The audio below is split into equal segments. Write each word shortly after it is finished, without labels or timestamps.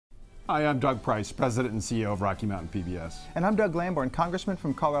Hi, I'm Doug Price, President and CEO of Rocky Mountain PBS. And I'm Doug Lamborn, Congressman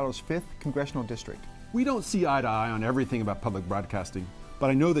from Colorado's 5th Congressional District. We don't see eye to eye on everything about public broadcasting, but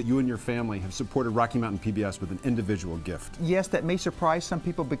I know that you and your family have supported Rocky Mountain PBS with an individual gift. Yes, that may surprise some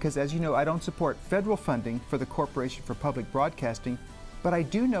people because, as you know, I don't support federal funding for the Corporation for Public Broadcasting, but I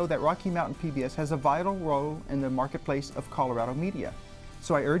do know that Rocky Mountain PBS has a vital role in the marketplace of Colorado media.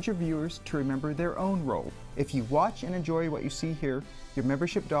 So I urge your viewers to remember their own role. If you watch and enjoy what you see here, your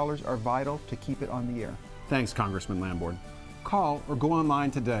membership dollars are vital to keep it on the air. Thanks, Congressman Lamborn. Call or go online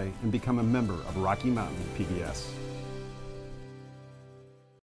today and become a member of Rocky Mountain PBS.